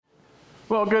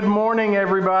Well, good morning,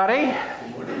 everybody.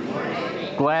 Good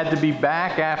morning. Glad to be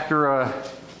back after a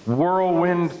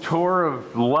whirlwind tour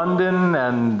of London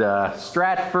and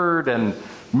Stratford and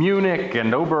Munich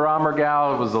and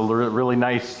Oberammergau. It was a really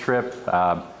nice trip.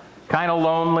 Kind of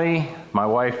lonely. My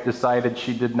wife decided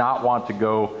she did not want to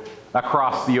go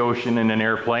across the ocean in an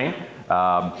airplane.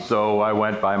 So I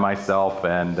went by myself,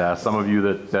 and some of you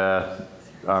that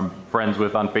I'm friends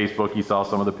with on Facebook, you saw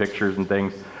some of the pictures and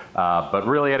things. But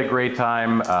really had a great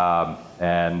time,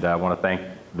 and I want to thank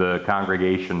the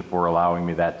congregation for allowing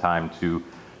me that time to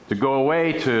go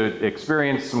away, to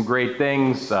experience some great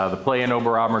things. The play in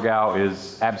Oberammergau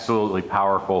is absolutely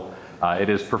powerful. It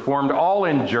is performed all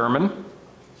in German.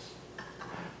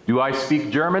 Do I speak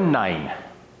German? Nein.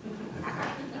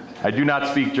 I do not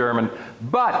speak German,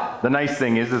 but the nice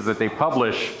thing is that they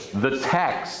publish the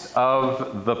text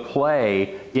of the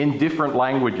play in different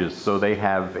languages. So they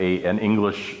have an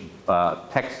English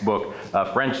textbook,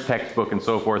 a French textbook, and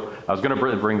so forth. I was going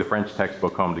to bring the French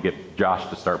textbook home to get Josh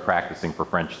to start practicing for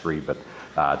French 3, but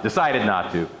decided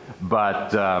not to.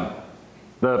 But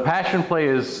the Passion Play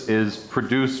is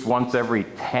produced once every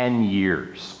 10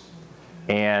 years.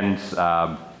 And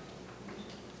so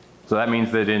that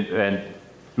means that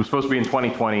it was supposed to be in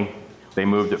 2020. They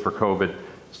moved it for COVID.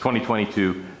 It's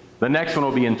 2022. The next one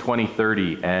will be in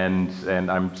 2030, and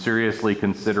I'm seriously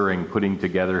considering putting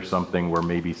together something where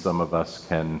maybe some of us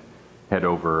can head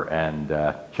over and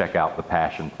check out the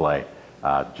Passion Play.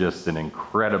 Just an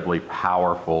incredibly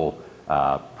powerful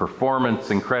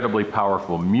performance, incredibly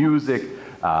powerful music,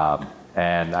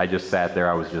 and I just sat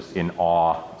there. I was just in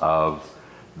awe of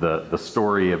the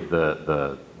story of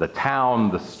the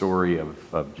town, the story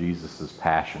of Jesus'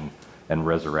 passion and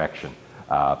resurrection.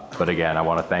 But again, I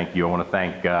want to thank you. I want to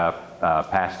thank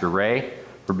Pastor Ray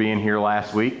for being here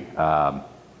last week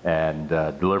and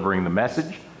delivering the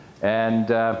message. And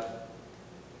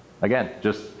again,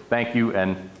 just thank you,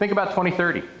 and think about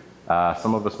 2030.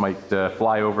 Some of us might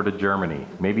fly over to Germany,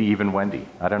 maybe even Wendy.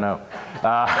 I don't know.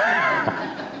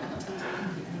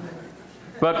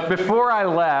 But before I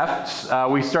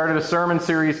left, we started a sermon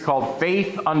series called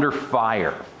Faith Under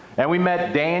Fire. And we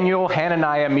met Daniel,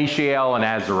 Hananiah, Mishael, and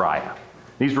Azariah.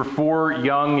 These were 4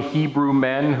 young Hebrew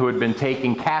men who had been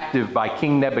taken captive by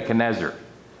King Nebuchadnezzar.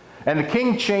 And the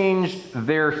king changed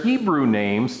their Hebrew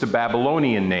names to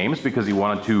Babylonian names because he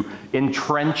wanted to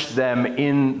entrench them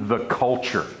in the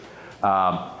culture.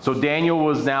 So Daniel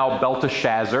was now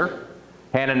Belteshazzar,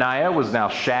 Hananiah was now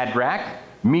Shadrach,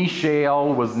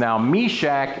 Mishael was now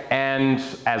Meshach, and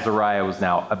Azariah was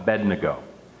now Abednego.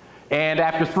 And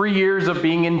after 3 years of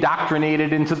being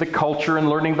indoctrinated into the culture and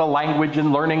learning the language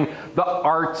and learning the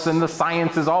arts and the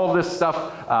sciences, all of this stuff,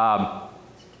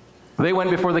 they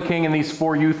went before the king, and these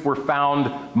 4 youth were found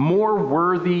more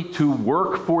worthy to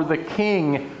work for the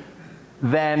king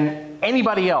than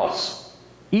anybody else,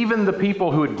 even the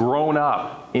people who had grown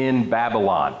up in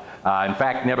Babylon. In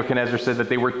fact, Nebuchadnezzar said that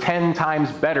they were 10 times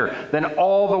better than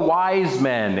all the wise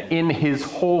men in his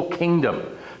whole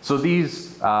kingdom. So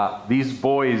these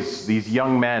boys, these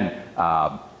young men,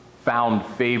 found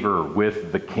favor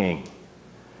with the king.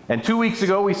 And 2 weeks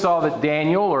ago, we saw that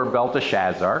Daniel, or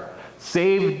Belteshazzar,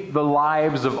 saved the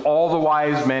lives of all the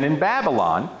wise men in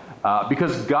Babylon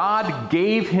because God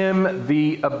gave him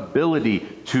the ability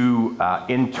to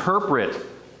interpret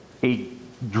a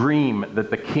dream that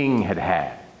the king had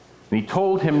had. And he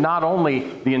told him not only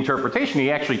the interpretation, he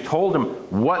actually told him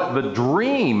what the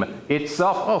dream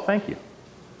itself, oh, thank you.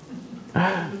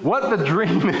 What the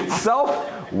dream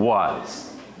itself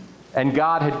was. And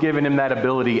God had given him that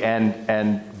ability,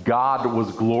 and God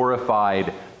was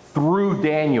glorified through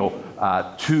Daniel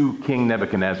to King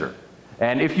Nebuchadnezzar.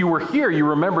 And if you were here, you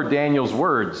remember Daniel's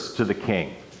words to the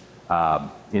king.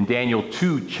 In Daniel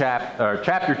 2,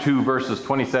 chapter 2, verses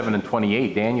 27 and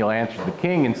 28, Daniel answered the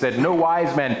king and said, "No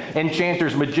wise men,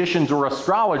 enchanters, magicians, or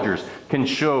astrologers can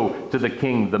show to the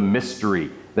king the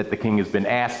mystery that the king has been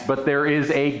asked, but there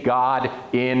is a God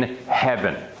in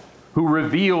heaven who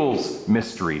reveals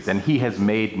mysteries, and he has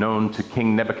made known to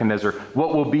King Nebuchadnezzar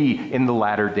what will be in the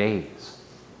latter days."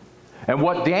 And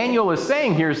what Daniel is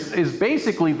saying here is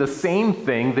basically the same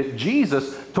thing that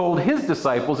Jesus told his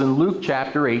disciples in Luke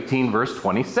chapter 18, verse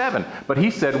 27. But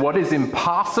he said, what is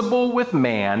impossible with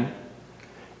man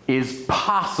is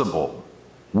possible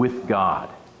with God.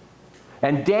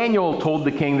 And Daniel told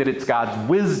the king that it's God's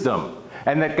wisdom,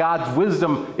 and that God's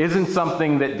wisdom isn't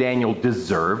something that Daniel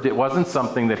deserved. It wasn't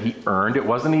something that he earned. It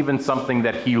wasn't even something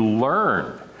that he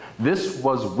learned. This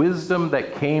was wisdom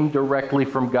that came directly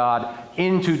from God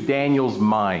into Daniel's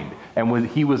mind, and when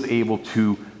he was able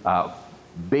to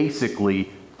basically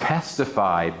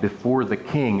testify before the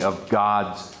king of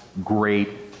God's great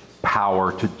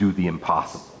power to do the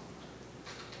impossible.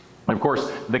 And of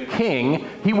course, the king,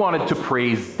 he wanted to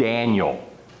praise Daniel.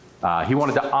 He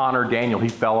wanted to honor Daniel. He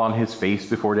fell on his face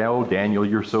before Daniel. Oh, Daniel,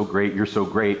 you're so great, you're so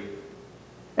great.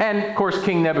 And of course,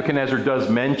 King Nebuchadnezzar does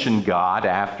mention God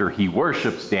after he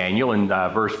worships Daniel. In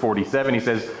verse 47, he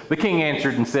says, "The king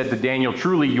answered and said to Daniel,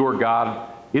 'Truly your God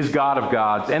is God of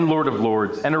gods and Lord of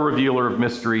lords and a revealer of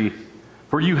mystery,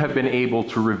 for you have been able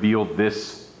to reveal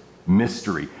this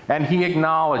mystery.'" And he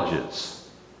acknowledges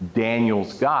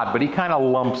Daniel's God, but he kind of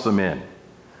lumps him in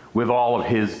with all of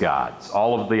his gods,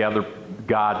 all of the other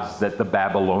gods that the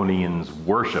Babylonians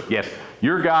worship. Yes,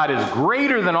 your God is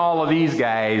greater than all of these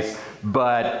guys,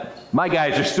 but my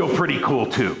guys are still pretty cool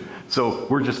too. So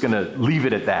we're just going to leave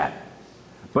it at that.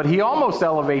 But he almost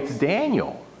elevates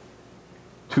Daniel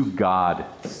to God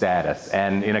status.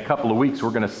 And in a couple of weeks, we're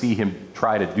going to see him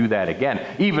try to do that again,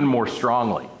 even more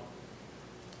strongly.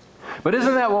 But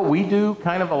isn't that what we do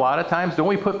kind of a lot of times? Don't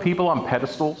we put people on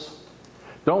pedestals?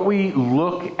 Don't we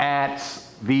look at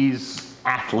these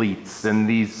athletes and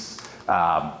these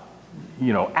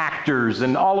actors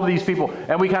and all of these people,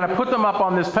 and we kind of put them up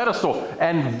on this pedestal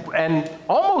and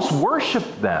almost worship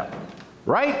them,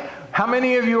 right? How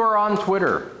many of you are on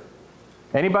Twitter?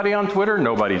 Anybody on Twitter?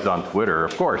 Nobody's on Twitter,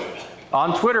 of course.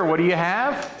 On Twitter, what do you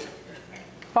have?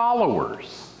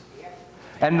 Followers.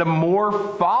 And the more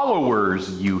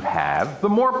followers you have, the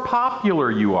more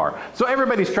popular you are. So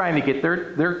everybody's trying to get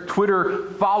their Twitter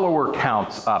follower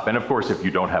counts up. And of course, if you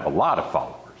don't have a lot of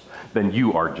followers, then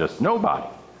you are just nobody.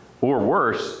 Or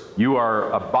worse, you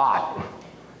are a bot.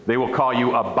 They will call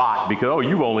you a bot because, oh,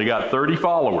 you've only got 30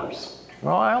 followers.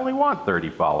 Well, I only want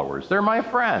 30 followers. They're my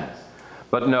friends.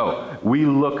 But no, we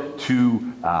look to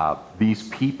these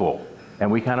people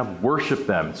and we kind of worship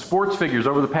them. Sports figures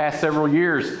over the past several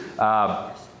years,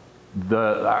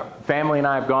 the family and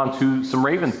I have gone to some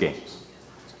Ravens games.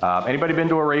 Anybody been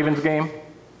to a Ravens game?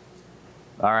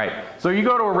 All right. So you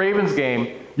go to a Ravens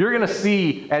game, you're going to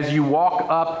see as you walk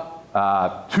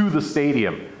up to the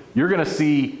stadium, you're going to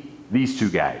see these two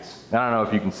guys. I don't know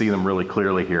if you can see them really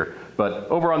clearly here, but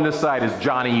over on this side is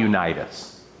Johnny Unitas.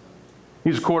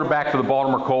 He's a quarterback for the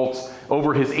Baltimore Colts.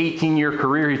 Over his 18-year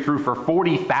career, he threw for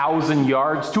 40,000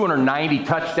 yards, 290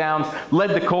 touchdowns,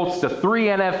 led the Colts to 3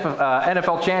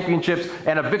 NFL championships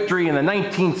and a victory in the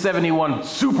 1971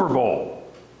 Super Bowl.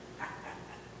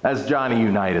 That's Johnny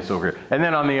Unitas over here. And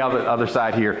then on the other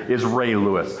side here is Ray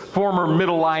Lewis, former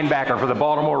middle linebacker for the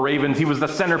Baltimore Ravens. He was the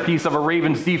centerpiece of a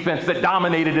Ravens defense that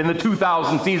dominated in the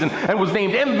 2000 season and was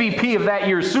named MVP of that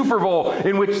year's Super Bowl,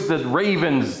 in which the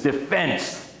Ravens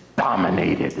defense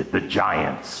dominated the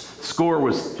Giants. Score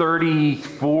was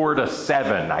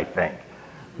 34-7, I think,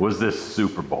 was this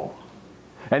Super Bowl.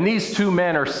 And these two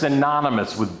men are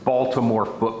synonymous with Baltimore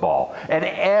football. At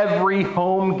every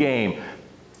home game,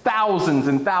 thousands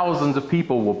and thousands of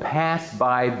people will pass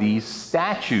by these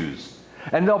statues.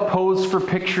 And they'll pose for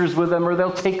pictures with them, or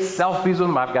they'll take selfies with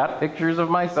them. I've got pictures of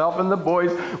myself and the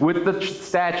boys with the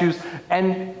statues.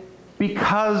 And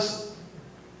because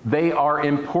they are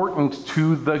important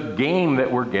to the game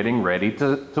that we're getting ready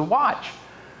to watch.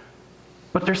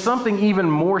 But there's something even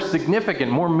more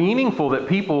significant, more meaningful that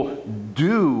people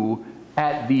do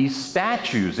at these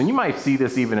statues. And you might see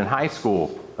this even in high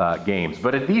school games.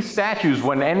 But at these statues,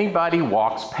 when anybody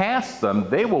walks past them,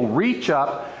 they will reach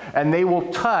up and they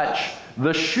will touch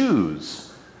the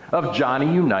shoes of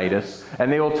Johnny Unitas,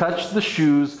 and they will touch the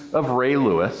shoes of Ray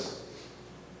Lewis.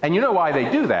 And you know why they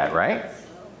do that, right?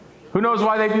 Who knows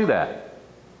why they do that?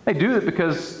 They do it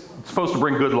because it's supposed to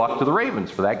bring good luck to the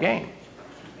Ravens for that game.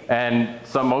 And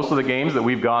most of the games that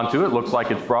we've gone to, it looks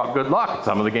like it's brought good luck.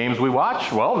 Some of the games we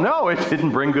watch, well, no, it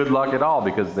didn't bring good luck at all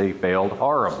because they failed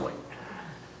horribly.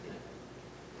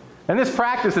 And this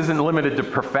practice isn't limited to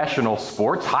professional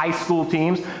sports, high school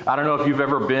teams. I don't know if you've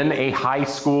ever been a high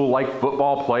school like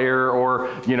football player or,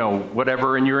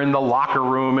 whatever, and you're in the locker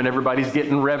room and everybody's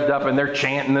getting revved up and they're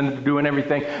chanting and doing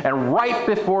everything. And right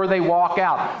before they walk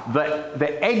out,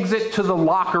 the exit to the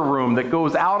locker room that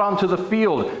goes out onto the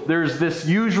field, there's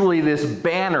usually this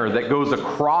banner that goes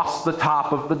across the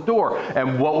top of the door.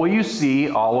 And what will you see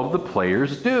all of the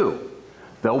players do?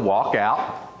 They'll walk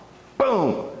out,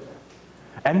 boom.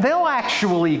 And they'll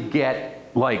actually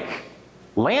get,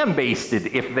 lambasted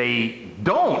if they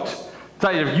don't.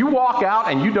 Tell you, if you walk out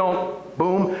and you don't,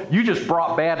 boom, you just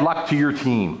brought bad luck to your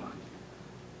team.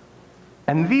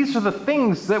 And these are the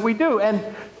things that we do.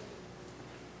 And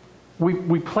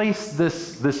we place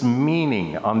this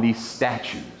meaning on these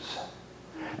statues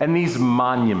and these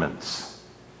monuments.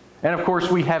 And of course,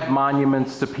 we have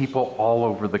monuments to people all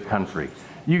over the country.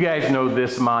 You guys know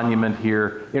this monument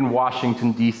here in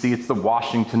Washington, D.C. It's the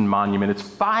Washington Monument. It's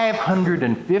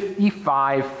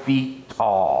 555 feet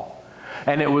tall.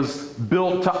 And it was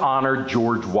built to honor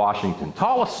George Washington.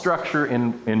 Tallest structure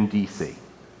in D.C.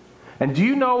 And do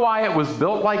you know why it was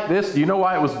built like this? Do you know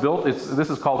why it was built?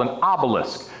 This is called an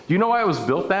obelisk. Do you know why it was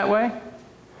built that way?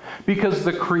 Because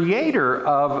the creator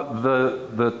of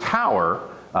the tower,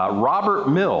 Robert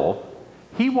Mill,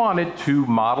 he wanted to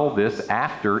model this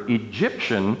after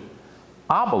Egyptian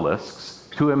obelisks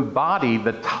to embody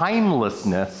the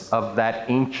timelessness of that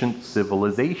ancient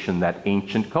civilization, that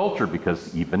ancient culture,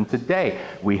 because even today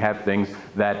we have things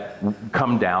that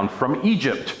come down from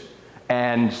Egypt.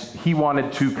 And he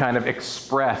wanted to kind of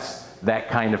express that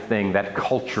kind of thing, that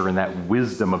culture and that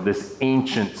wisdom of this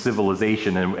ancient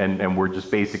civilization. And we're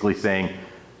just basically saying,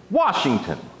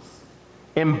 Washington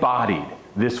embodied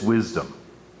this wisdom.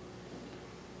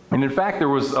 And in fact, there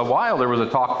was a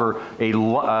talk for a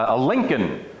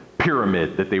Lincoln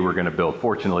pyramid that they were going to build.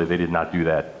 Fortunately, they did not do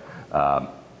that.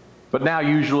 But now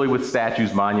usually with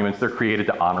statues, monuments, they're created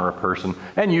to honor a person.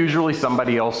 And usually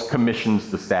somebody else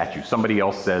commissions the statue. Somebody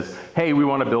else says, hey, we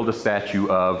want to build a statue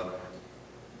of,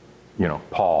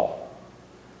 Paul.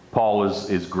 Paul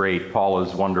is great. Paul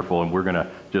is wonderful. And we're going to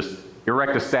just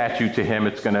erect a statue to him.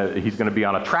 He's going to be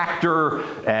on a tractor,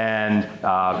 and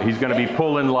he's going to be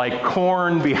pulling like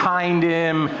corn behind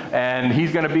him, and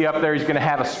he's going to be up there. He's going to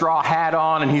have a straw hat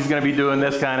on, and he's going to be doing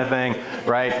this kind of thing,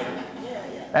 right?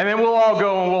 And then we'll all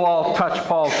go and we'll all touch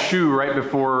Paul's shoe right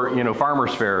before,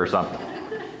 Farmer's Fair or something.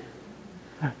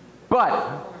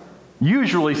 But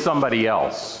usually somebody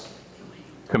else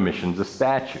commissions a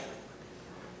statue.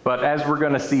 But as we're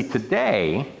going to see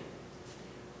today,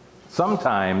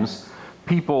 sometimes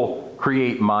people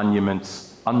create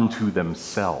monuments unto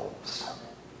themselves.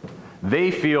 They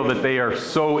feel that they are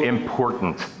so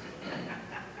important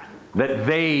that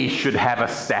they should have a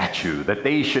statue, that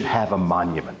they should have a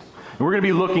monument. And we're going to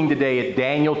be looking today at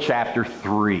Daniel chapter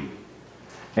 3.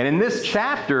 And in this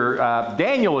chapter,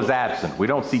 Daniel is absent. We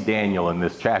don't see Daniel in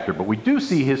this chapter, but we do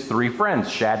see his three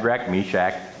friends, Shadrach,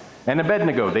 Meshach, and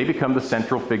Abednego. They become the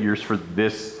central figures for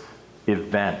this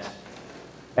event.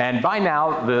 And by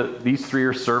now, these three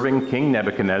are serving King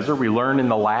Nebuchadnezzar. We learn in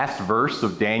the last verse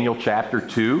of Daniel chapter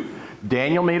 2,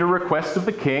 Daniel made a request of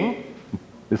the king.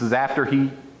 This is after he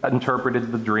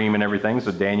interpreted the dream and everything,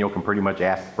 so Daniel can pretty much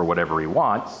ask for whatever he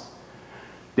wants.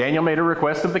 Daniel made a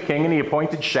request of the king, and he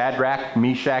appointed Shadrach,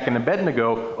 Meshach, and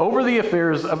Abednego over the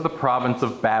affairs of the province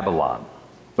of Babylon.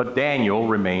 But Daniel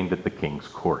remained at the king's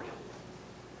court.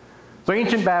 So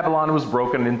ancient Babylon was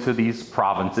broken into these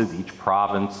provinces. Each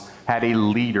province had a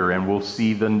leader, and we'll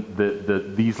see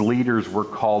these leaders were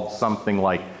called something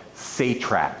like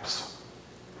satraps.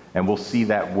 And we'll see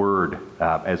that word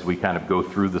as we kind of go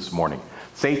through this morning.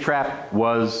 Satrap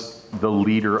was the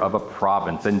leader of a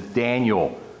province, and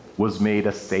Daniel was made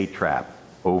a satrap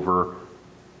over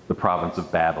the province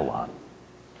of Babylon.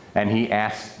 And he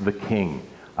asked the king,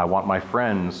 I want my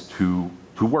friends to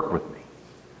work with me.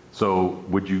 So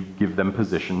would you give them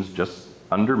positions just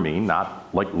under me,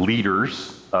 not like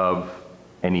leaders of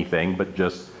anything, but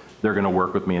just they're going to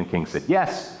work with me? And the king said,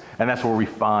 yes. And that's where we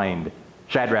find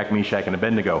Shadrach, Meshach, and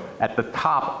Abednego at the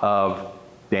top of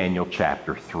Daniel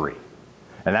chapter 3.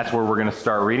 And that's where we're going to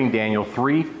start reading Daniel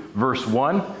 3, verse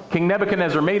 1. King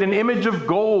Nebuchadnezzar made an image of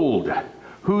gold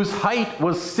whose height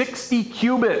was 60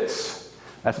 cubits.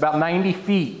 That's about 90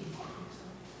 feet.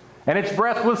 And its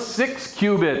breadth was 6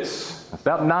 cubits. That's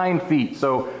about 9 feet.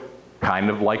 So kind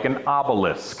of like an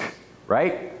obelisk,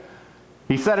 right?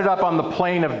 He set it up on the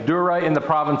plain of Dura in the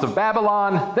province of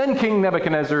Babylon. Then King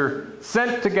Nebuchadnezzar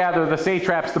sent to gather the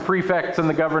satraps, the prefects, and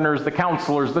the governors, the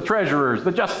counselors, the treasurers,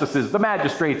 the justices, the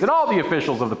magistrates, and all the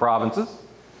officials of the provinces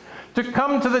to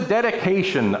come to the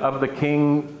dedication of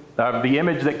the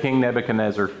image that King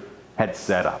Nebuchadnezzar had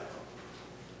set up.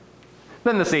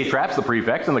 Then the satraps, the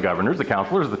prefects, and the governors, the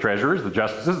counselors, the treasurers, the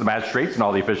justices, the magistrates, and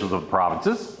all the officials of the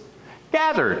provinces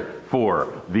gathered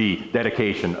for the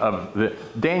dedication of the...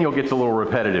 Daniel gets a little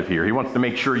repetitive here. He wants to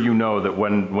make sure you know that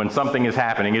when something is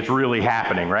happening, it's really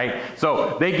happening, right?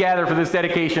 So they gathered for this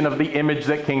dedication of the image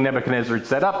that King Nebuchadnezzar had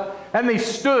set up, and they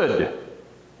stood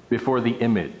before the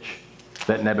image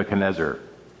that Nebuchadnezzar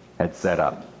had set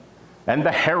up. And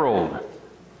the herald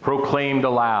proclaimed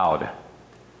aloud,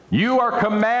 "You are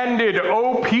commanded,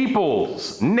 O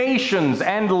peoples, nations,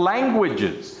 and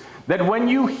languages, that when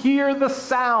you hear the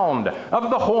sound of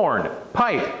the horn,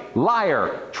 pipe,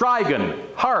 lyre, trigon,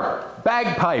 harp,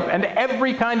 bagpipe, and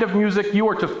every kind of music, you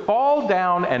are to fall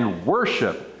down and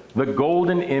worship the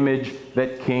golden image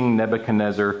that King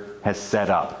Nebuchadnezzar has set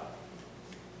up."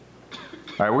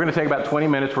 All right, we're going to take about 20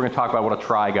 minutes. We're going to talk about what a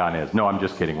trigon is. No, I'm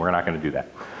just kidding. We're not going to do that.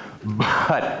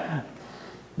 But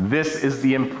this is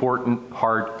the important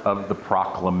part of the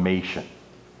proclamation.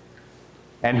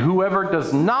 And whoever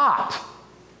does not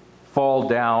fall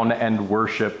down and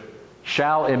worship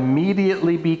shall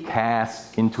immediately be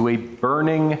cast into a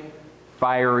burning,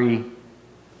 fiery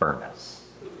furnace.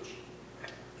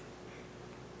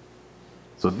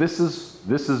 So this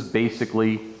is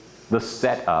basically the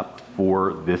setup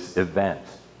for this event.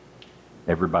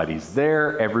 Everybody's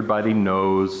there, everybody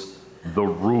knows the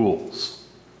rules.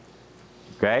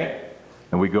 Okay?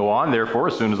 And we go on, therefore,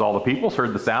 as soon as all the peoples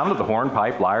heard the sound of the horn,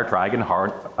 pipe, lyre, trigon,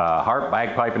 harp,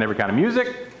 bagpipe, and every kind of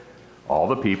music, all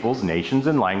the peoples, nations,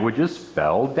 and languages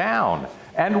fell down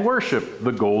and worshiped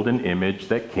the golden image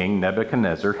that King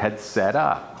Nebuchadnezzar had set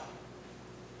up.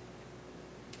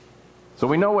 So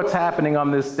we know what's happening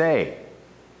on this day.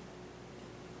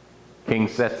 King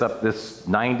sets up this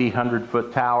 90,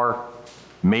 100-foot tower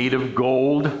made of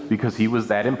gold because he was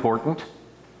that important.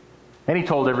 And he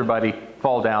told everybody,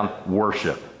 fall down,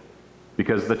 worship,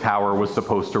 because the tower was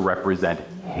supposed to represent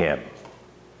him.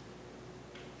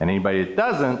 And anybody that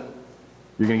doesn't,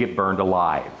 you're going to get burned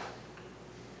alive.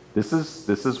 This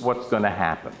is what's going to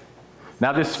happen.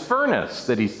 Now, this furnace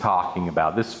that he's talking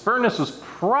about, this furnace was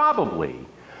probably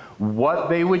what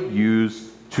they would use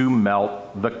to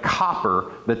melt the copper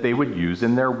that they would use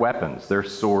in their weapons, their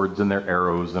swords and their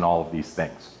arrows and all of these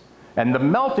things. And the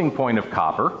melting point of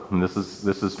copper, and this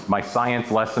is my science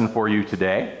lesson for you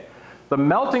today, the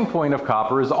melting point of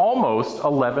copper is almost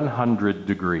 1100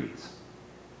 degrees.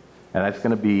 And that's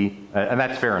going to be, and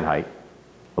that's Fahrenheit,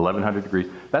 1100 degrees.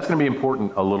 That's going to be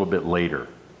important a little bit later.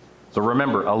 So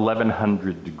remember,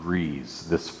 1100 degrees,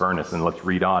 this furnace. And let's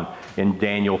read on in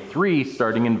Daniel 3,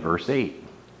 starting in verse 8.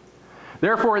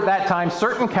 Therefore, at that time,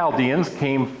 certain Chaldeans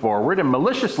came forward and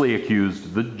maliciously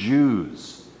accused the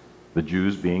Jews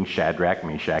being Shadrach,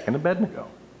 Meshach, and Abednego.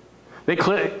 They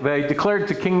declared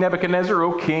to King Nebuchadnezzar,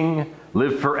 O king,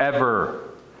 live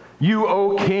forever. You,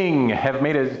 O king, have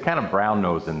made a kind of brown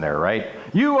nose in there, right?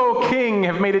 You, O king,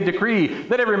 have made a decree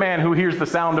that every man who hears the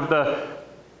sound of the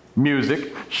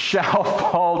music shall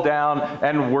fall down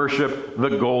and worship the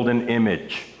golden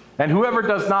image. And whoever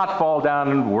does not fall down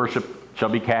and worship shall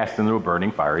be cast into a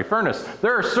burning fiery furnace.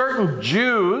 There are certain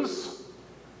Jews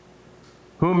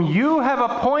whom you have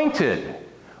appointed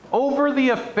over the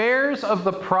affairs of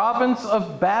the province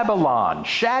of Babylon.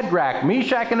 Shadrach,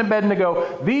 Meshach, and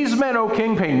Abednego, these men, O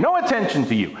king, pay no attention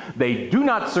to you. They do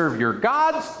not serve your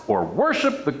gods or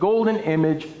worship the golden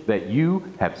image that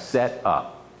you have set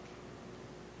up.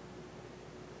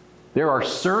 There are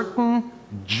certain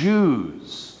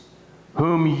Jews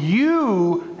whom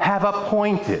you have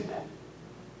appointed.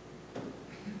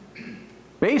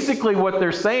 Basically what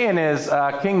they're saying is,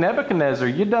 King Nebuchadnezzar,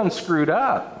 you done screwed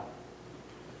up.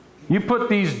 You put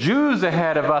these Jews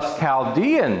ahead of us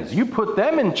Chaldeans. You put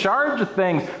them in charge of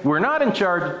things. We're not in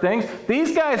charge of things.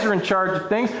 These guys are in charge of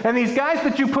things. And these guys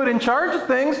that you put in charge of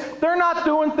things, they're not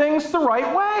doing things the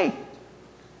right way.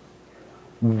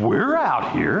 We're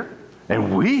out here,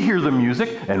 and we hear the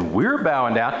music, and we're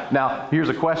bowing down. Now, here's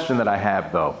a question that I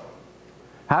have, though.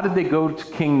 How did they go to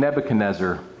King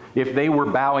Nebuchadnezzar if they were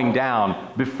bowing down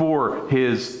before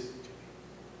his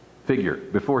figure,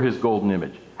 before his golden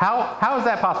image? How is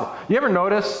that possible? You ever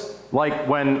notice, like,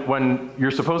 when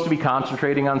you're supposed to be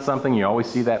concentrating on something, you always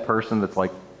see that person that's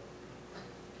like,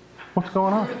 what's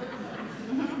going on?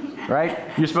 Right?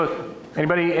 You're supposed,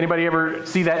 anybody ever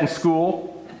see that in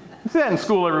school? You see that in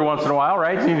school every once in a while,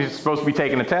 right? You're supposed to be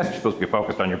taking a test, you're supposed to be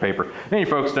focused on your paper. Then you're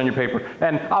focused on your paper,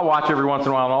 and I'll watch every once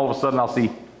in a while, and all of a sudden I'll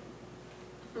see,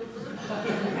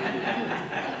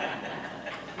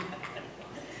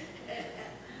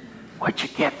 what'd you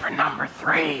get for number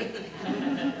 3?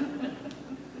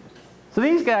 So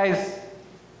these guys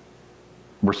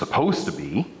were supposed to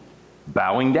be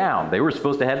bowing down. They were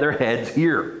supposed to have their heads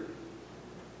here.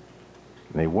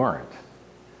 They weren't.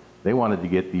 They wanted to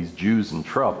get these Jews in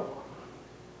trouble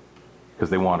because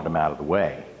they wanted them out of the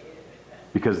way,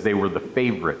 because they were the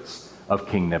favorites of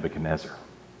King Nebuchadnezzar.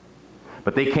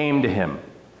 But they came to him,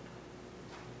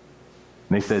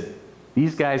 and they said,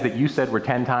 these guys that you said were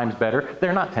 10 times better,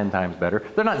 they're not 10 times better.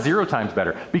 They're not 0 times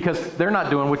better, because they're not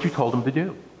doing what you told them to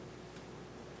do.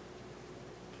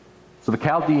 So the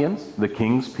Chaldeans, the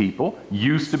king's people,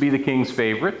 used to be the king's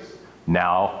favorites.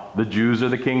 Now the Jews are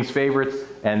the king's favorites,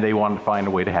 and they wanted to find a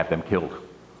way to have them killed.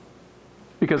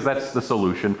 Because that's the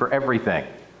solution for everything.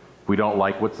 If we don't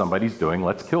like what somebody's doing,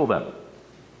 let's kill them.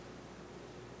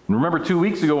 And remember 2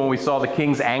 weeks ago when we saw the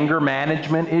king's anger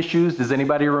management issues? Does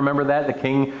anybody remember that? The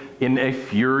king, in a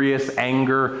furious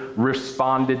anger,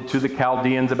 responded to the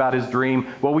Chaldeans about his dream.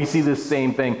 Well, we see this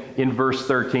same thing in verse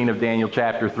 13 of Daniel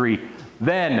chapter 3.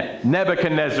 Then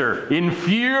Nebuchadnezzar, in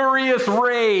furious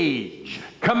rage,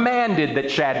 commanded that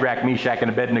Shadrach, Meshach,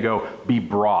 and Abednego be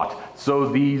brought. So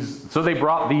they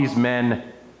brought these men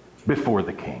before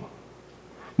the king.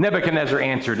 Nebuchadnezzar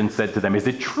answered and said to them, "Is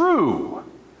it true,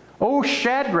 O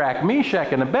Shadrach,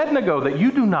 Meshach, and Abednego, that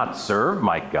you do not serve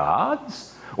my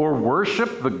gods or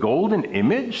worship the golden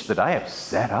image that I have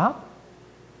set up?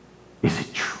 Is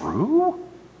it true?"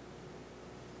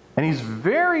 And he's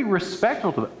very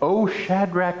respectful to them. "O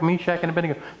Shadrach, Meshach, and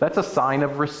Abednego." That's a sign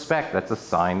of respect. That's a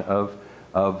sign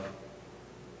of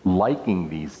liking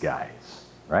these guys,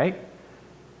 right?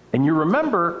 And you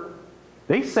remember,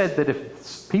 they said that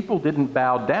if people didn't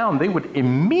bow down, they would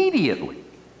immediately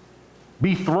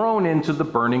be thrown into the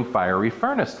burning fiery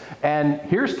furnace. And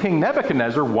here's King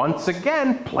Nebuchadnezzar once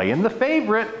again playing the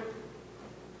favorite.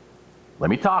 Let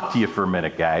me talk to you for a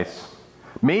minute, guys.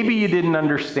 Maybe you didn't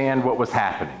understand what was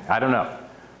happening. I don't know.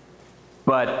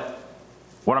 But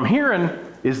what I'm hearing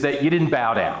is that you didn't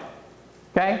bow down.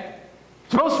 Okay?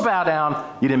 Supposed to bow down,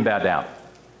 you didn't bow down.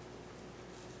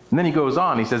 And then he goes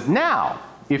on, he says, "Now,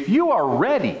 if you are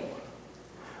ready,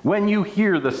 when you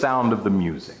hear the sound of the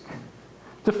music,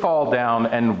 to fall down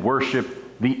and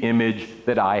worship the image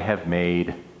that I have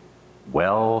made,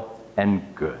 well and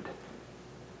good."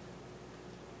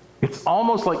 It's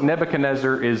almost like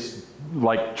Nebuchadnezzar is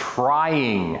like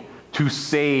trying to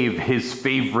save his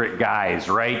favorite guys,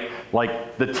 right?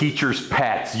 Like the teacher's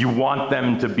pets. You want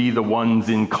them to be the ones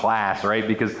in class, right?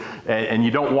 And you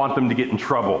don't want them to get in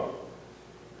trouble.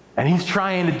 And he's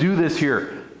trying to do this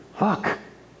here. Look,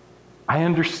 I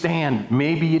understand.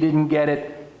 Maybe you didn't get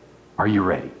it. Are you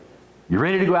ready? You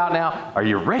ready to go out now? Are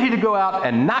you ready to go out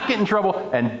and not get in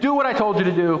trouble and do what I told you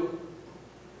to do?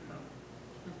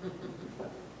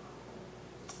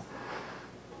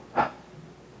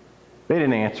 They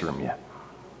didn't answer him yet.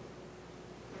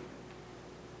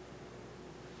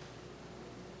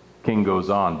 King goes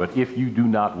on, "But if you do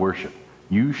not worship,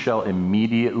 you shall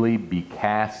immediately be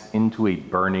cast into a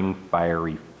burning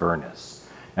fiery furnace."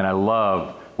 And I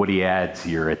love what he adds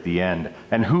here at the end.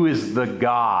 "And who is the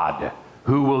God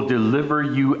who will deliver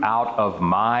you out of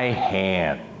my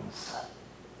hands?"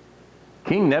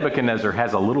 King Nebuchadnezzar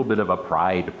has a little bit of a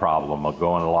pride problem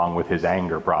going along with his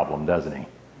anger problem, doesn't he?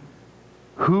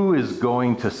 Who is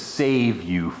going to save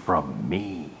you from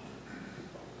me?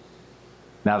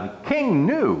 Now, the king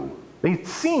knew. They'd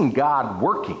seen God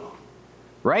working,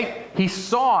 right? He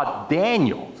saw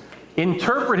Daniel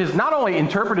not only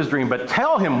interpret his dream, but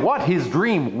tell him what his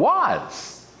dream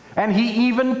was. And he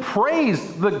even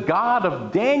praised the God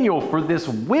of Daniel for this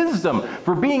wisdom,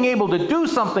 for being able to do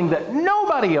something that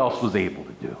nobody else was able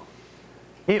to do.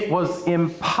 It was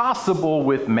impossible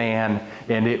with man,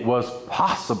 and it was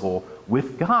possible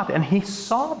with God. And he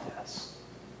saw this.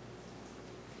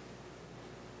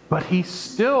 But he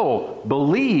still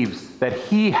believes that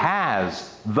he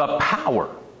has the power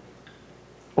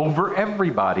over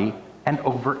everybody and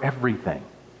over everything.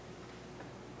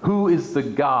 Who is the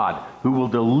God who will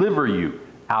deliver you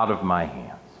out of my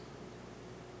hands?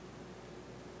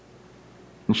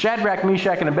 And Shadrach,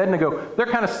 Meshach, and Abednego, they're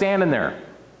kind of standing there.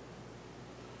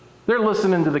 They're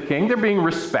listening to the king. They're being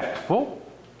respectful.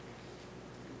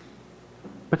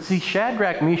 But see,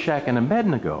 Shadrach, Meshach, and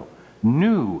Abednego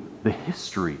knew the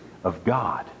history of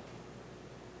God.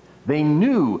 They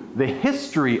knew the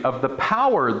history of the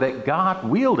power that God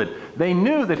wielded. They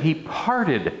knew that he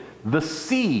parted the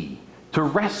sea to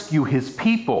rescue his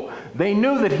people. They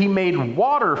knew that he made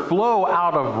water flow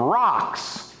out of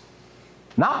rocks,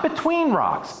 not between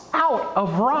rocks, out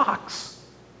of rocks.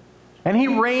 And he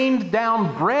rained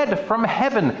down bread from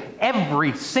heaven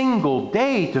every single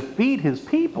day to feed his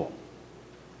people.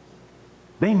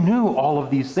 They knew all of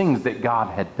these things that God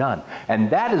had done. And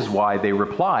that is why they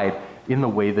replied in the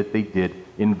way that they did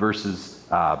in verses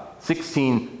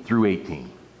 16 through 18.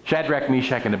 Shadrach,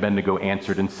 Meshach, and Abednego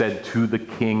answered and said to the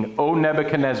king, "O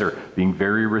Nebuchadnezzar," being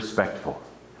very respectful,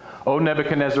 "O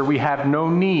Nebuchadnezzar, we have no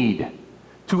need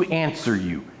to answer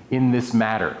you in this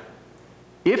matter.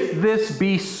 If this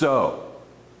be so,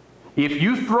 if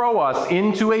you throw us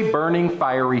into a burning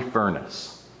fiery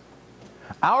furnace,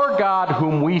 our God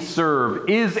whom we serve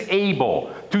is able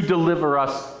to deliver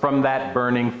us from that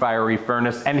burning fiery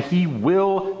furnace, and he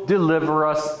will deliver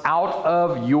us out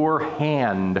of your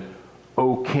hand,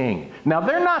 O king." Now,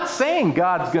 they're not saying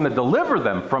God's going to deliver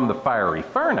them from the fiery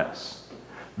furnace.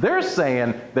 They're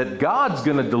saying that God's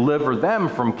going to deliver them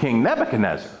from King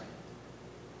Nebuchadnezzar.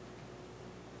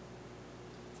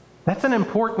 That's an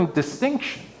important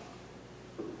distinction.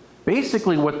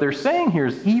 Basically, what they're saying here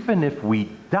is even if we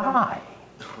die,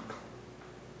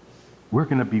 we're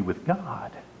going to be with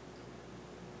God.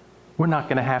 We're not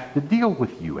going to have to deal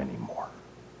with you anymore.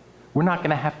 We're not going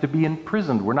to have to be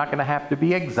imprisoned. We're not going to have to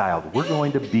be exiled. We're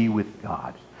going to be with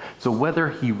God. So whether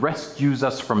he rescues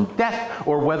us from death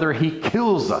or whether he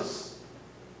kills us,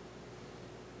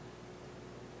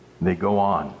 they go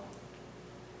on.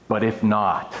 But if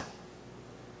not,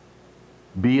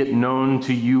 be it known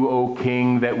to you, O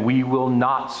king, that we will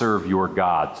not serve your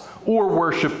gods or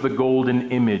worship the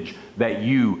golden image that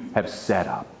you have set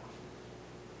up.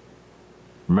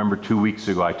 Remember 2 weeks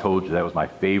ago I told you that was my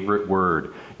favorite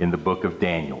word in the book of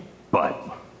Daniel, but.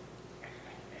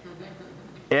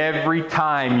 Every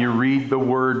time you read the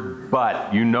word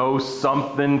but, you know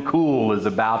something cool is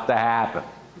about to happen.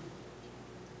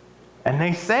 And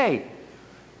they say,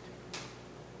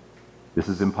 this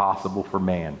is impossible for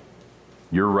man.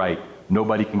 You're right.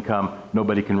 Nobody can come.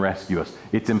 Nobody can rescue us.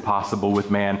 It's impossible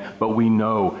with man, but we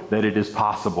know that it is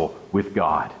possible with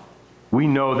God. We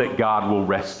know that God will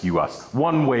rescue us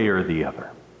one way or the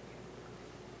other.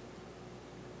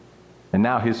 And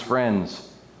now his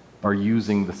friends are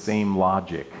using the same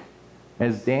logic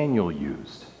as Daniel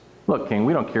used. Look, king,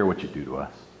 we don't care what you do to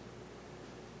us.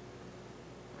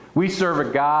 We serve a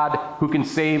God who can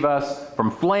save us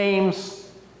from flames.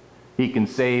 He can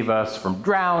save us from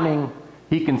drowning.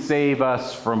 He can save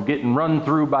us from getting run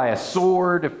through by a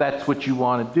sword, if that's what you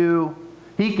want to do.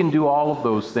 He can do all of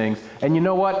those things. And you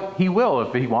know what? He will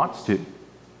if he wants to.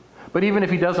 But even if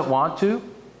he doesn't want to,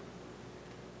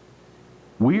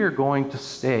 we are going to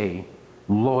stay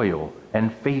loyal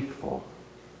and faithful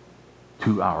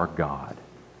to our God.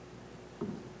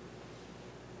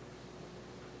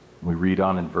 We read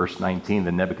on in verse 19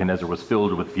 that Nebuchadnezzar was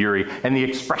filled with fury, and the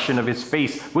expression of his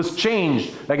face was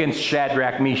changed against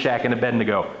Shadrach, Meshach, and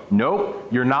Abednego. Nope,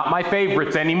 you're not my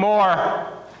favorites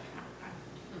anymore.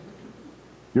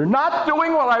 You're not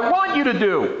doing what I want you to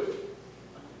do.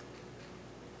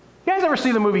 You guys ever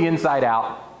see the movie Inside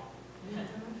Out?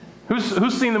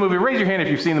 Who's seen the movie? Raise your hand if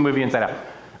you've seen the movie Inside Out.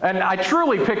 And I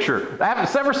truly picture,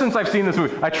 ever since I've seen this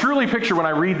movie, I truly picture when I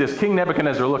read this, King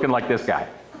Nebuchadnezzar looking like this guy.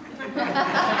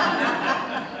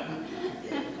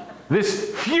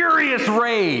 This furious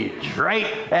rage, right?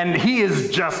 And he is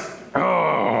just,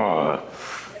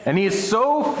 and he is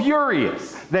so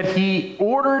furious that he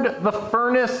ordered the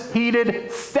furnace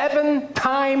heated 7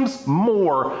 times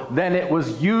more than it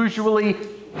was usually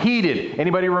heated.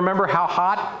 Anybody remember how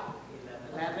hot?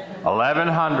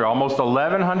 1100, almost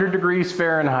 1100 degrees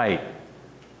Fahrenheit.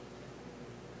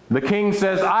 The king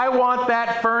says, I want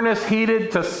that furnace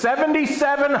heated to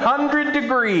 7,700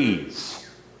 degrees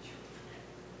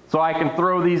so I can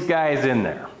throw these guys in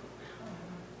there.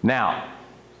 Now,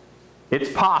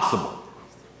 it's possible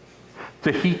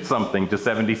to heat something to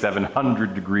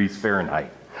 7,700 degrees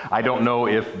Fahrenheit. I don't know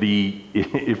if the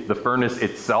furnace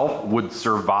itself would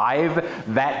survive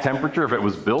that temperature if it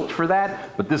was built for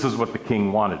that, but this is what the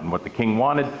king wanted. And what the king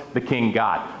wanted, the king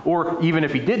got. Or even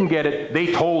if he didn't get it,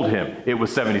 they told him it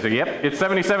was 70. So, yep, it's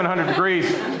 7,700 degrees,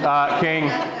 king.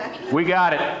 We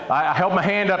got it. I held my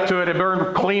hand up to it. It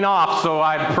burned clean off, so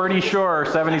I'm pretty sure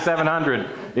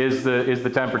 7,700 is the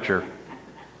temperature.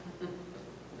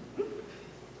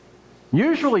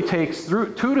 Usually takes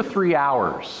 2 to 3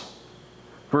 hours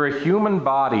for a human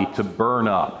body to burn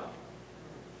up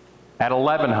at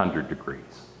 1,100 degrees.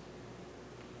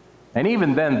 And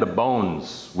even then, the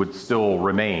bones would still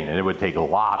remain, and it would take a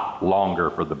lot longer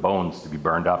for the bones to be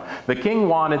burned up. The king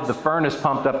wanted the furnace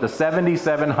pumped up to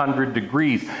 7,700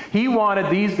 degrees. He wanted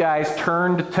these guys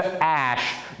turned to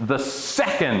ash the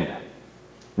second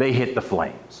they hit the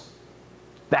flames.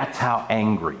 That's how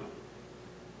angry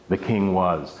the king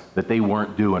was that they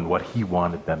weren't doing what he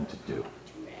wanted them to do.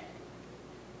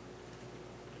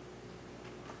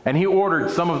 And he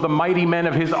ordered some of the mighty men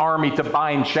of his army to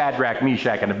bind Shadrach,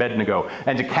 Meshach, and Abednego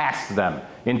and to cast them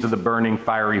into the burning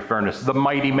fiery furnace. The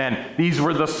mighty men, these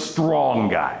were the strong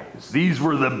guys. These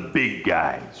were the big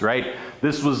guys, right?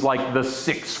 This was like the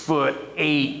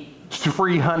 6'8",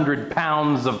 300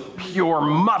 pounds of pure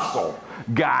muscle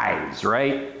guys,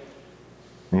 right?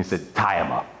 And he said, tie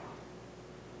them up.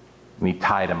 And he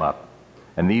tied them up.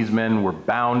 And these men were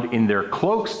bound in their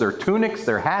cloaks, their tunics,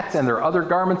 their hats, and their other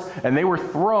garments, and they were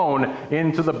thrown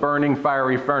into the burning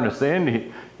fiery furnace.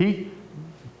 And he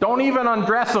don't even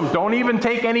undress them. Don't even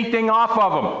take anything off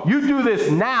of them. You do this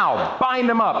now. Bind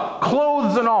them up.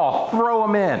 Clothes and all. Throw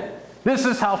them in. This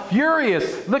is how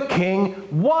furious the king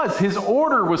was. His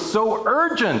order was so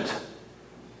urgent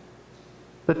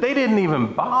that they didn't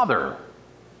even bother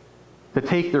to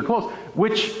take their clothes,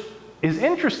 which is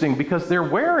interesting because they're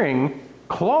wearing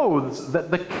clothes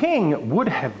that the king would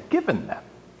have given them.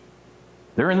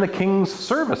 They're in the king's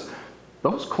service.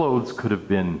 Those clothes could have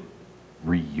been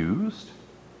reused,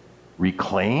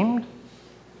 reclaimed.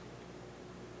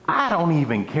 I don't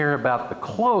even care about the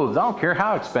clothes. I don't care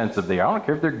how expensive they are. I don't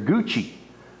care if they're Gucci.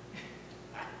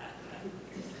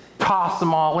 Toss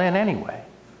them all in anyway.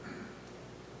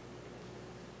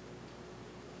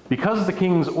 Because the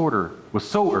king's order was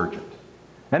so urgent,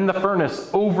 and the furnace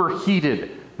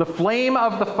overheated, the flame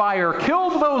of the fire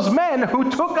killed those men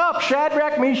who took up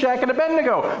Shadrach, Meshach, and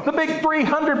Abednego, the big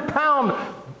 300-pound,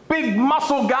 big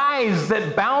muscle guys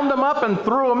that bound them up and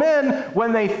threw them in.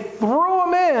 When they threw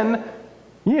them in,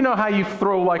 you know how you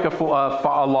throw like a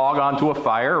log onto a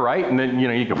fire, right? And then,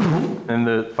 you go, and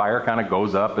the fire kind of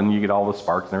goes up and you get all the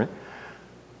sparks and everything.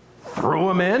 Threw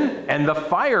them in, and the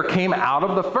fire came out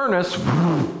of the furnace,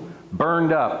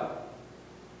 burned up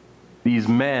these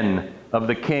men of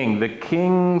the king. The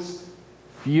king's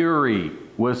fury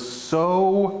was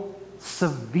so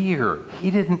severe,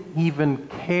 he didn't even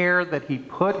care that he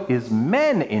put his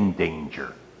men in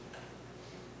danger.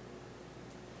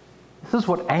 This is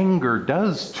what anger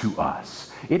does to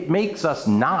us. It makes us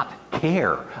not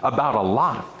care about a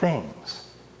lot of things.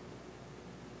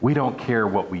 We don't care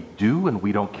what we do, and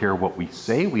we don't care what we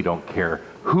say. We don't care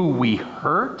who we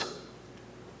hurt.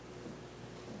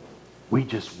 We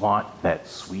just want that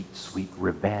sweet, sweet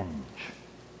revenge.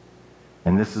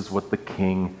 And this is what the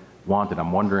king wanted.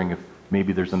 I'm wondering if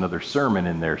maybe there's another sermon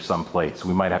in there someplace.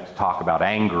 We might have to talk about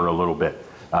anger a little bit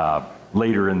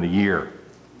later in the year.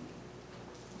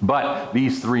 But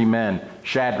these three men,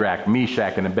 Shadrach,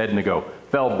 Meshach, and Abednego,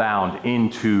 fell bound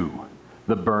into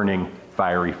the burning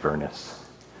fiery furnace.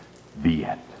 The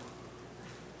end.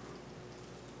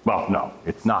 Well, no,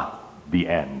 it's not the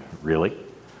end, really.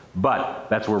 But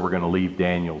that's where we're going to leave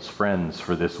Daniel's friends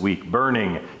for this week,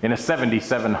 burning in a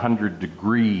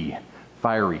 7,700-degree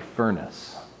fiery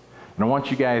furnace. And I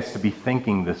want you guys to be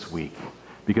thinking this week,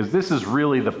 because this is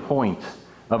really the point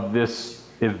of this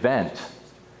event.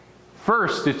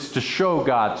 First, it's to show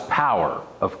God's power,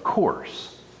 of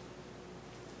course.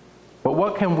 But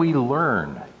what can we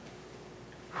learn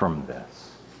from this?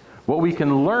 What we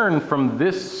can learn from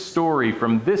this story,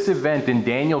 from this event in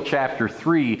Daniel chapter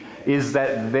 3, is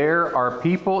that there are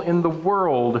people in the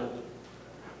world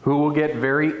who will get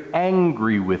very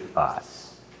angry with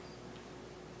us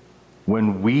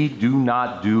when we do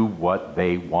not do what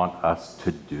they want us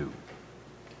to do.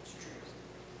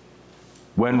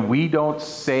 When we don't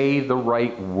say the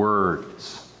right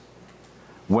words,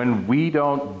 when we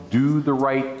don't do the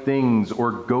right things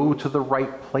or go to the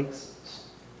right places.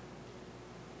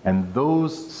 And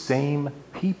those same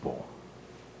people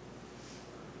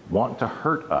want to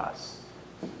hurt us.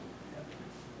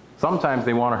 Sometimes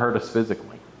they want to hurt us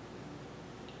physically.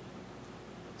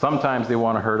 Sometimes they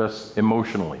want to hurt us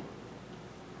emotionally.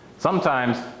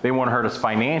 Sometimes they want to hurt us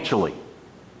financially.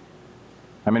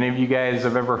 How many of you guys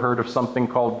have ever heard of something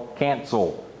called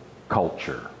cancel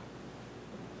culture?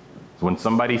 So when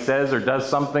somebody says or does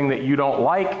something that you don't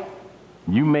like,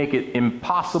 you make it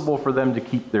impossible for them to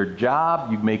keep their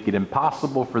job. You make it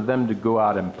impossible for them to go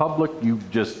out in public. You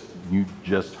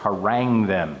just harangue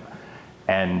them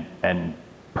and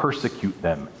persecute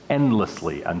them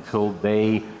endlessly until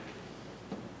they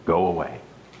go away.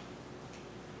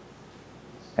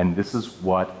 And this is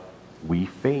what we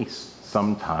face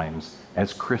sometimes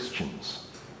as Christians.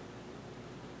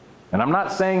 And I'm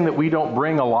not saying that we don't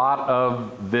bring a lot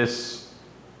of this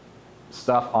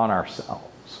stuff on ourselves.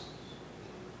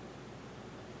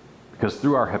 Because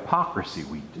through our hypocrisy,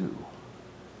 we do.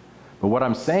 But what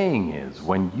I'm saying is,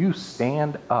 when you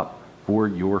stand up for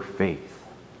your faith,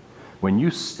 when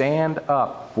you stand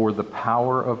up for the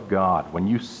power of God, when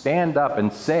you stand up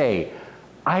and say,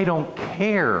 I don't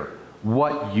care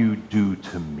what you do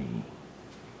to me,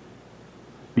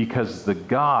 because the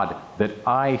God that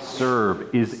I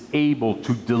serve is able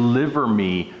to deliver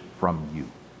me from you.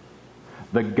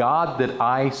 The God that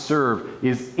I serve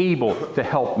is able to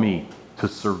help me to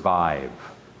survive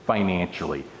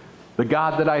financially. The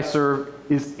God that I serve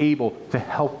is able to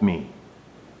help me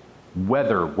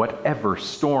weather whatever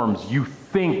storms you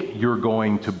think you're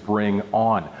going to bring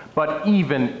on. But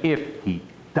even if he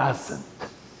doesn't,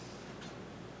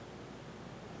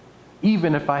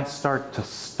 even if I start to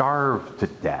starve to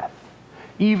death,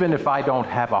 even if I don't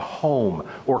have a home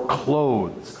or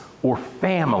clothes or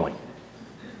family,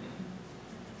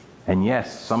 and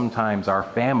yes, sometimes our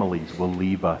families will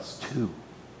leave us too.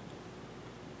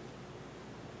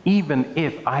 Even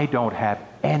if I don't have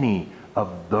any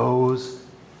of those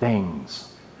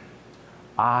things,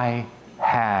 I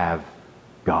have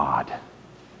God.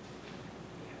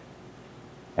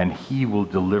 and he will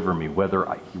deliver me,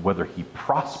 whether he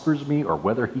prospers me or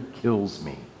whether he kills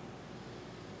me.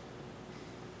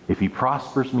 If he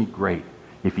prospers me, great.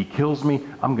 If he kills me,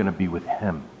 I'm going to be with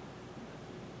him.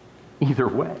 Either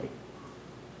way,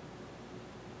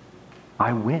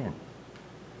 I win.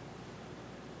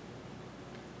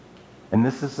 And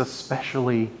this is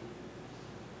especially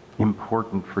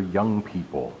important for young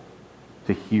people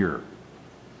to hear.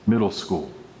 Middle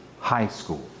school, high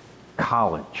school,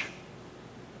 college.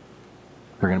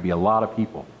 There are going to be a lot of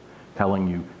people telling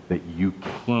you that you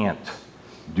can't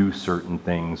do certain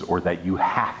things or that you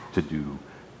have to do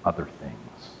other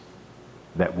things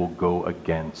that will go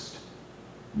against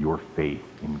your faith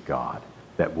in God,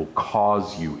 that will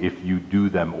cause you, if you do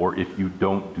them or if you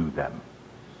don't do them,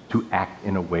 to act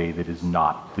in a way that is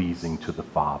not pleasing to the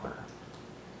Father.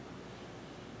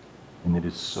 And it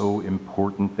is so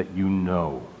important that you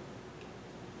know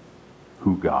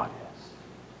who God is.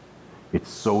 It's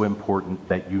so important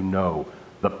that you know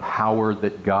the power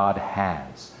that God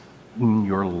has in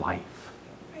your life.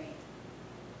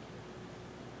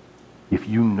 If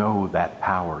you know that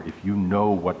power, if you know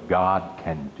what God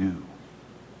can do,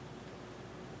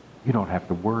 you don't have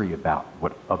to worry about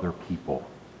what other people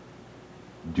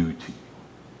do to you,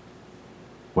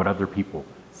 what other people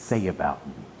say about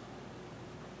you,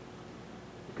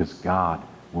 because God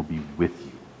will be with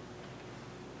you.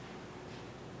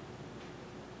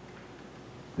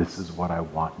 This is what I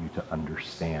want you to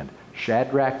understand.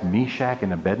 Shadrach, Meshach,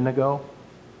 and Abednego,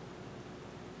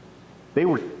 they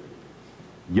were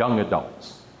young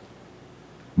adults.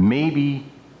 Maybe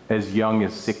as young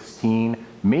as 16,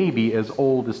 maybe as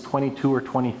old as 22 or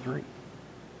 23.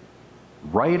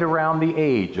 Right around the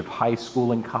age of high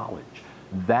school and college.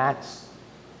 That's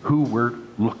who we're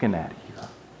looking at here.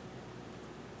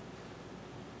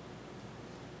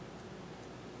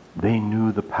 They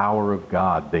knew the power of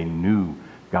God. They knew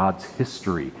God's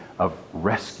history of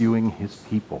rescuing his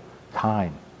people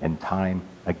time and time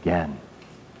again.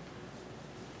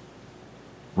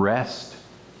 Rest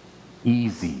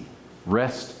easy.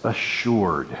 Rest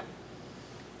assured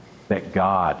that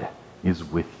God is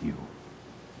with you.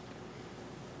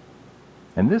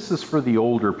 And this is for the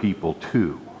older people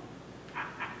too.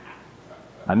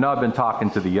 I know I've been talking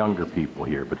to the younger people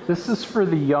here, but this is for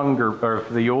the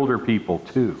older people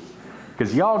too.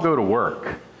 Because y'all go to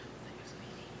work,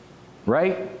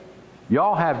 right?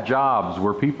 Y'all have jobs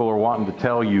where people are wanting to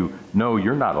tell you, no,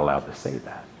 you're not allowed to say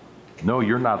that. No,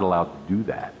 you're not allowed to do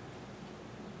that.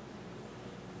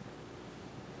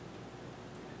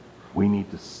 We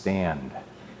need to stand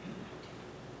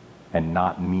and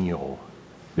not kneel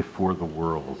before the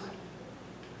world.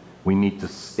 We need to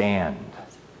stand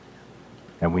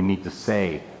and we need to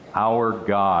say, our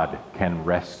God can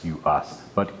rescue us.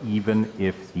 But even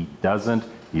if he doesn't,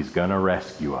 he's going to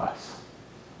rescue us,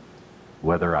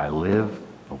 whether I live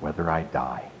or whether I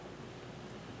die.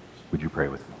 Would you pray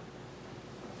with me?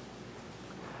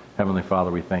 Heavenly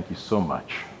Father, we thank you so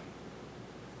much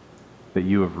that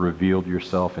you have revealed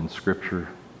yourself in Scripture,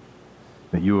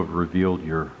 that you have revealed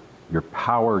your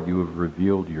power, you have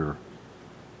revealed your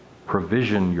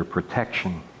provision, your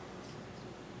protection.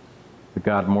 But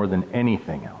God, more than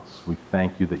anything else, we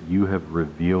thank you that you have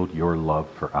revealed your love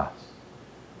for us.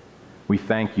 We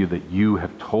thank you that you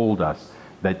have told us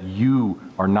that you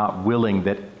are not willing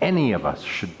that any of us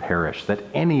should perish, that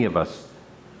any of us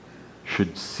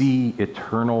should see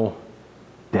eternal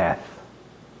death,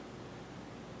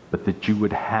 but that you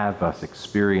would have us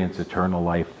experience eternal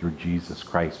life through Jesus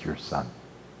Christ, your Son.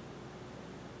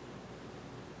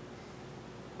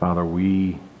 Father,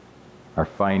 we are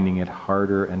finding it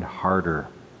harder and harder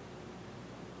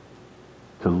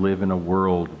to live in a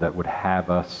world that would have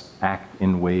us act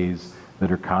in ways that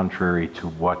are contrary to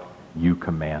what you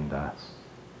command us.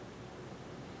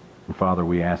 And Father,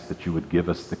 we ask that you would give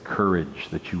us the courage,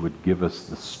 that you would give us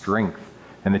the strength,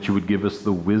 and that you would give us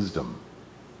the wisdom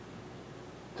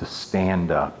to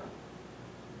stand up,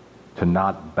 to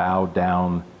not bow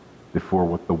down before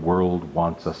what the world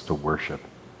wants us to worship,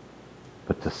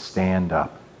 but to stand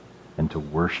up and to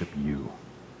worship you,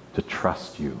 to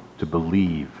trust you, to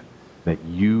believe that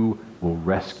you will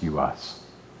rescue us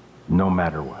no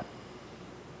matter what.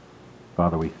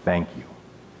 Father, we thank you.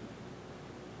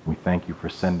 We thank you for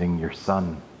sending your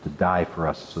Son to die for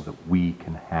us so that we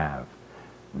can have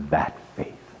that faith.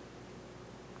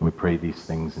 And we pray these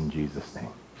things in Jesus'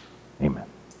 name. Amen.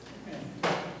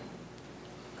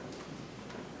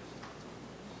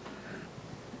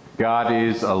 God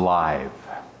is alive.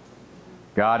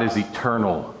 God is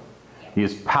eternal. He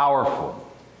is powerful.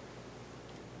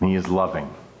 He is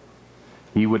loving.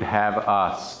 He would have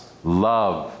us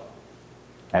love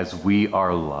as we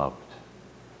are loved.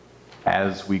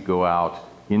 as we go out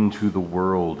into the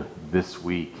world this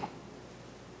week,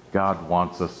 God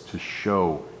wants us to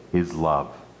show his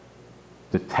love,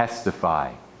 to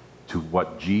testify to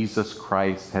what Jesus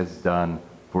Christ has done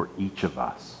for each of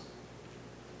us.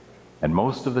 And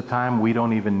most of the time, we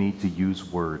don't even need to use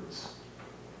words.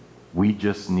 We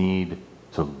just need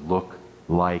to look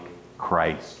like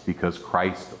Christ, because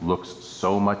Christ looks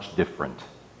so much different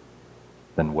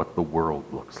than what the world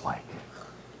looks like.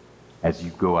 As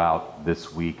you go out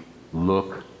this week,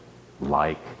 look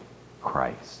like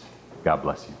Christ. God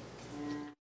bless you.